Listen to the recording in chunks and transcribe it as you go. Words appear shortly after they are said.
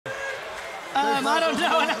I don't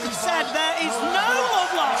know, and as I said, there is no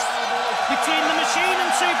love lost between the Machine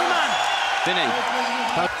and Superman. Vinny,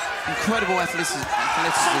 incredible athleticism. Look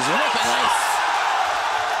at this.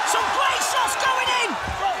 Some great shots going in.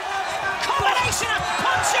 Combination of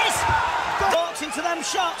punches. Walks into them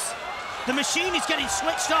shots. The Machine is getting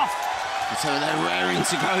switched off. So they're raring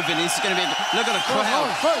to go, Vinny. This is going to be. Look at the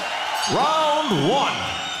crowd. Round one.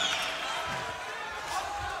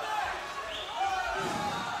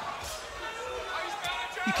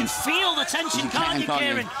 You can feel the tension, can't you,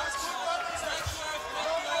 Kieran?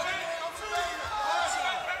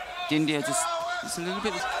 Diender just a little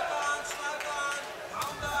bit.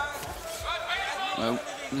 Well,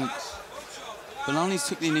 Belaini's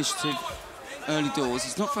took the initiative early doors.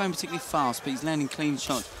 He's not throwing particularly fast, but he's landing clean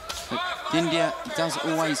shots. But Diender does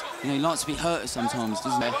always, he likes to be hurt sometimes,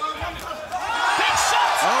 doesn't he? Big shot!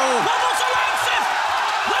 Oh! Wobbles around him!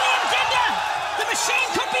 William Diender! The Machine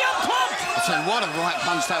could be unplugged! I tell you what a right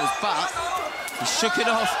punch that was, but he shook it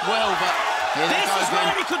off well, but here they go again. This is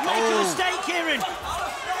where he could make a mistake, Kieran.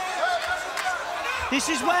 This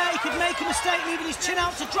is where he could make a mistake, leaving his chin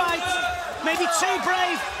out to dry. Maybe too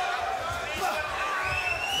brave.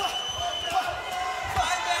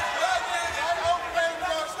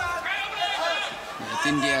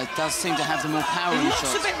 Diender does seem to have the more power in the shots.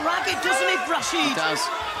 He looks a bit ragged, doesn't he, Rachid? He does.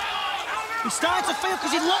 He's starting to feel, because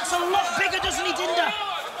he looks a lot bigger, doesn't he, Diender?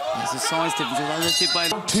 There's a size difference.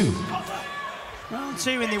 Round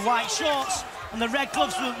two in the white shorts and the red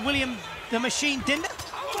gloves with William the Machine Diender.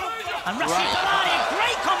 And Rachid Belaini,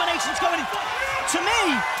 great combinations going in. To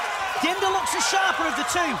me, Diender looks the sharper of the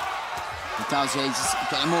two. He does, yeah. He's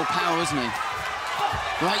got more power, hasn't he?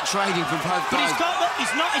 Great trading from both guys.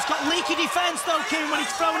 He's got leaky defence though, Kieran, when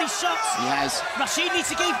he's throwing his shots. He has. Rachid needs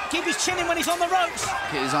to keep his chin in when he's on the ropes.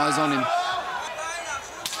 Get his eyes on him.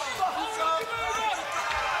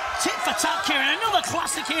 Tit for tat, Kieran. Another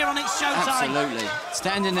classic here on It's Showtime. Absolutely.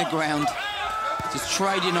 Standing their ground, just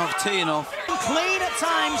trading off, teeing off. Clean at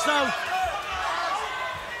times though.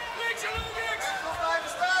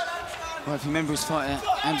 Well, if you remember his fight at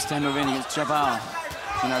Amsterdam Arena against Jabbar,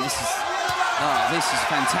 this is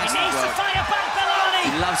fantastic. He needs to fire back, Belaini.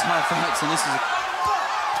 He loves high fights, and this is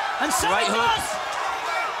a great hook.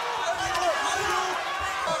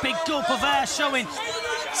 Big gulp of air showing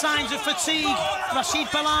signs of fatigue. Rachid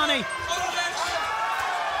Belaini.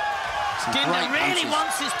 Diender really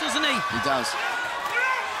wants this, doesn't he? He does.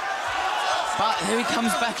 But here he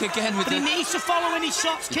comes back again with he needs to follow in his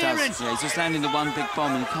shots, Kieran. Yeah, he's just landing the one big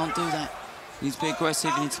bomb, and he can't do that. He needs to be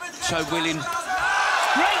aggressive. He needs to show willing.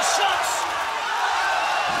 Great shots.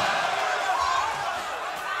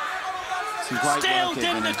 Still,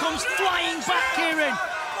 Diender comes flying back, Kieran.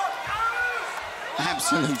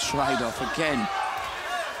 Absolute trade-off again.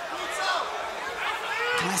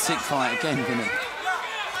 Classic fight again, Vinny.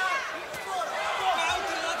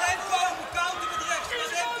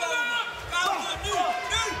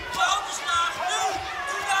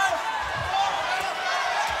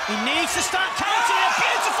 He needs to start countering a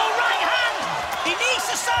beautiful right hand. He needs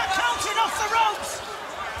to start countering off the ropes.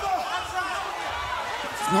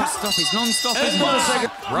 Non-stop, it's non-stop, isn't it?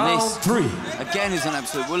 Round three. Again is an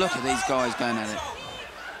absolute, well, look at these guys going at it.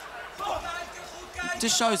 It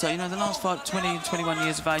just shows that, the last 20, 21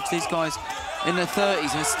 years of age, these guys in their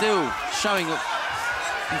 30s are still showing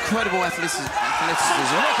incredible athleticism. Look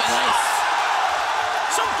at this.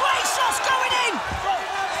 Some great shots going in.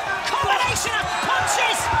 Combination of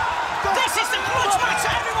punches. This is the grudge match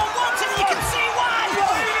everyone wanted, and you can see why.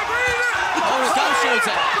 Oh, it goes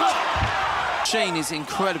shooter. Machine is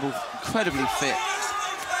incredibly fit.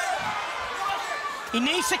 He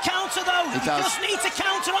needs to counter though. He just needs to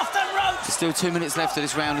counter off them ropes. There's still 2 minutes left of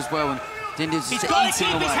this round as well, and Diender's just He's got to keep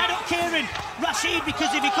away. his head up, Kieran. Rachid,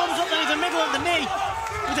 because if he comes up there with the middle of the knee,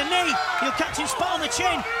 with a knee, he'll catch him spot on the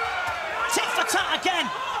chin. Tit for tat again.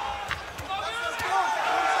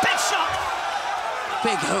 Big shot.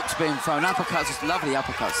 Big hooks being thrown. Uppercuts, just lovely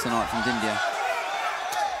uppercuts tonight from Diender.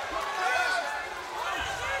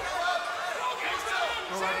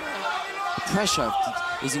 Pressure.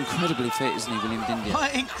 He's incredibly fit, isn't he, William Diender?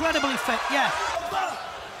 Incredibly fit, yeah.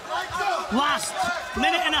 Last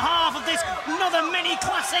minute and a half of this, another mini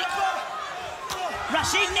classic.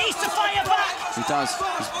 Rachid needs to fire back. He does.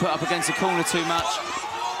 He's put up against the corner too much.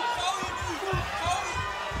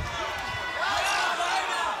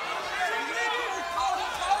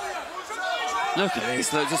 Look at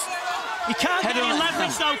this. Look, just. He can't get any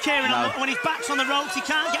leverage though, Kieran. No. When his back's on the ropes, he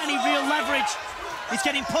can't get any real leverage. He's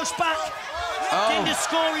getting pushed back. Diender's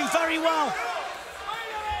scoring very well.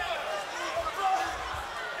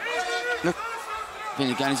 Look.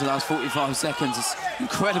 Been going into the last 45 seconds. It's an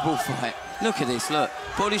incredible fight. Look at this, look.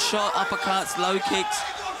 Body shot, uppercuts, low kicks,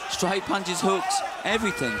 straight punches, hooks,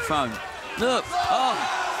 everything thrown. Look, oh.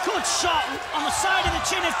 Good shot on the side of the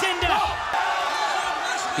chin of Diender.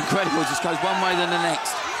 Incredible, just goes one way than the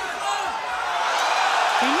next.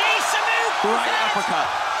 He needs to move. Great uppercut.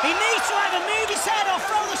 He needs to either move his head or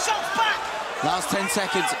throw the shots back. Last 10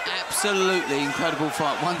 seconds, absolutely incredible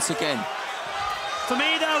fight once again. For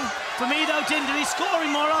me though, Diender is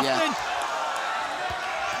scoring more often. Yeah.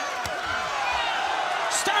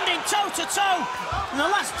 Standing toe-to-toe in the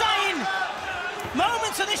last dying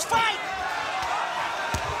moments of this fight.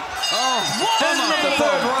 Oh, what an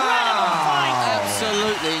incredible fight!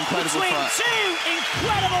 Absolutely incredible Between fight. two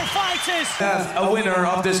incredible fighters. A winner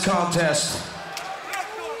of this contest.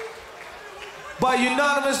 By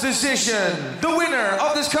unanimous decision, the winner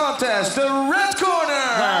of this contest, the red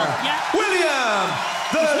corner, William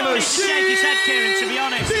the There's no need to shake his head, Kieran, to be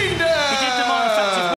honest. Diender. He did the more effective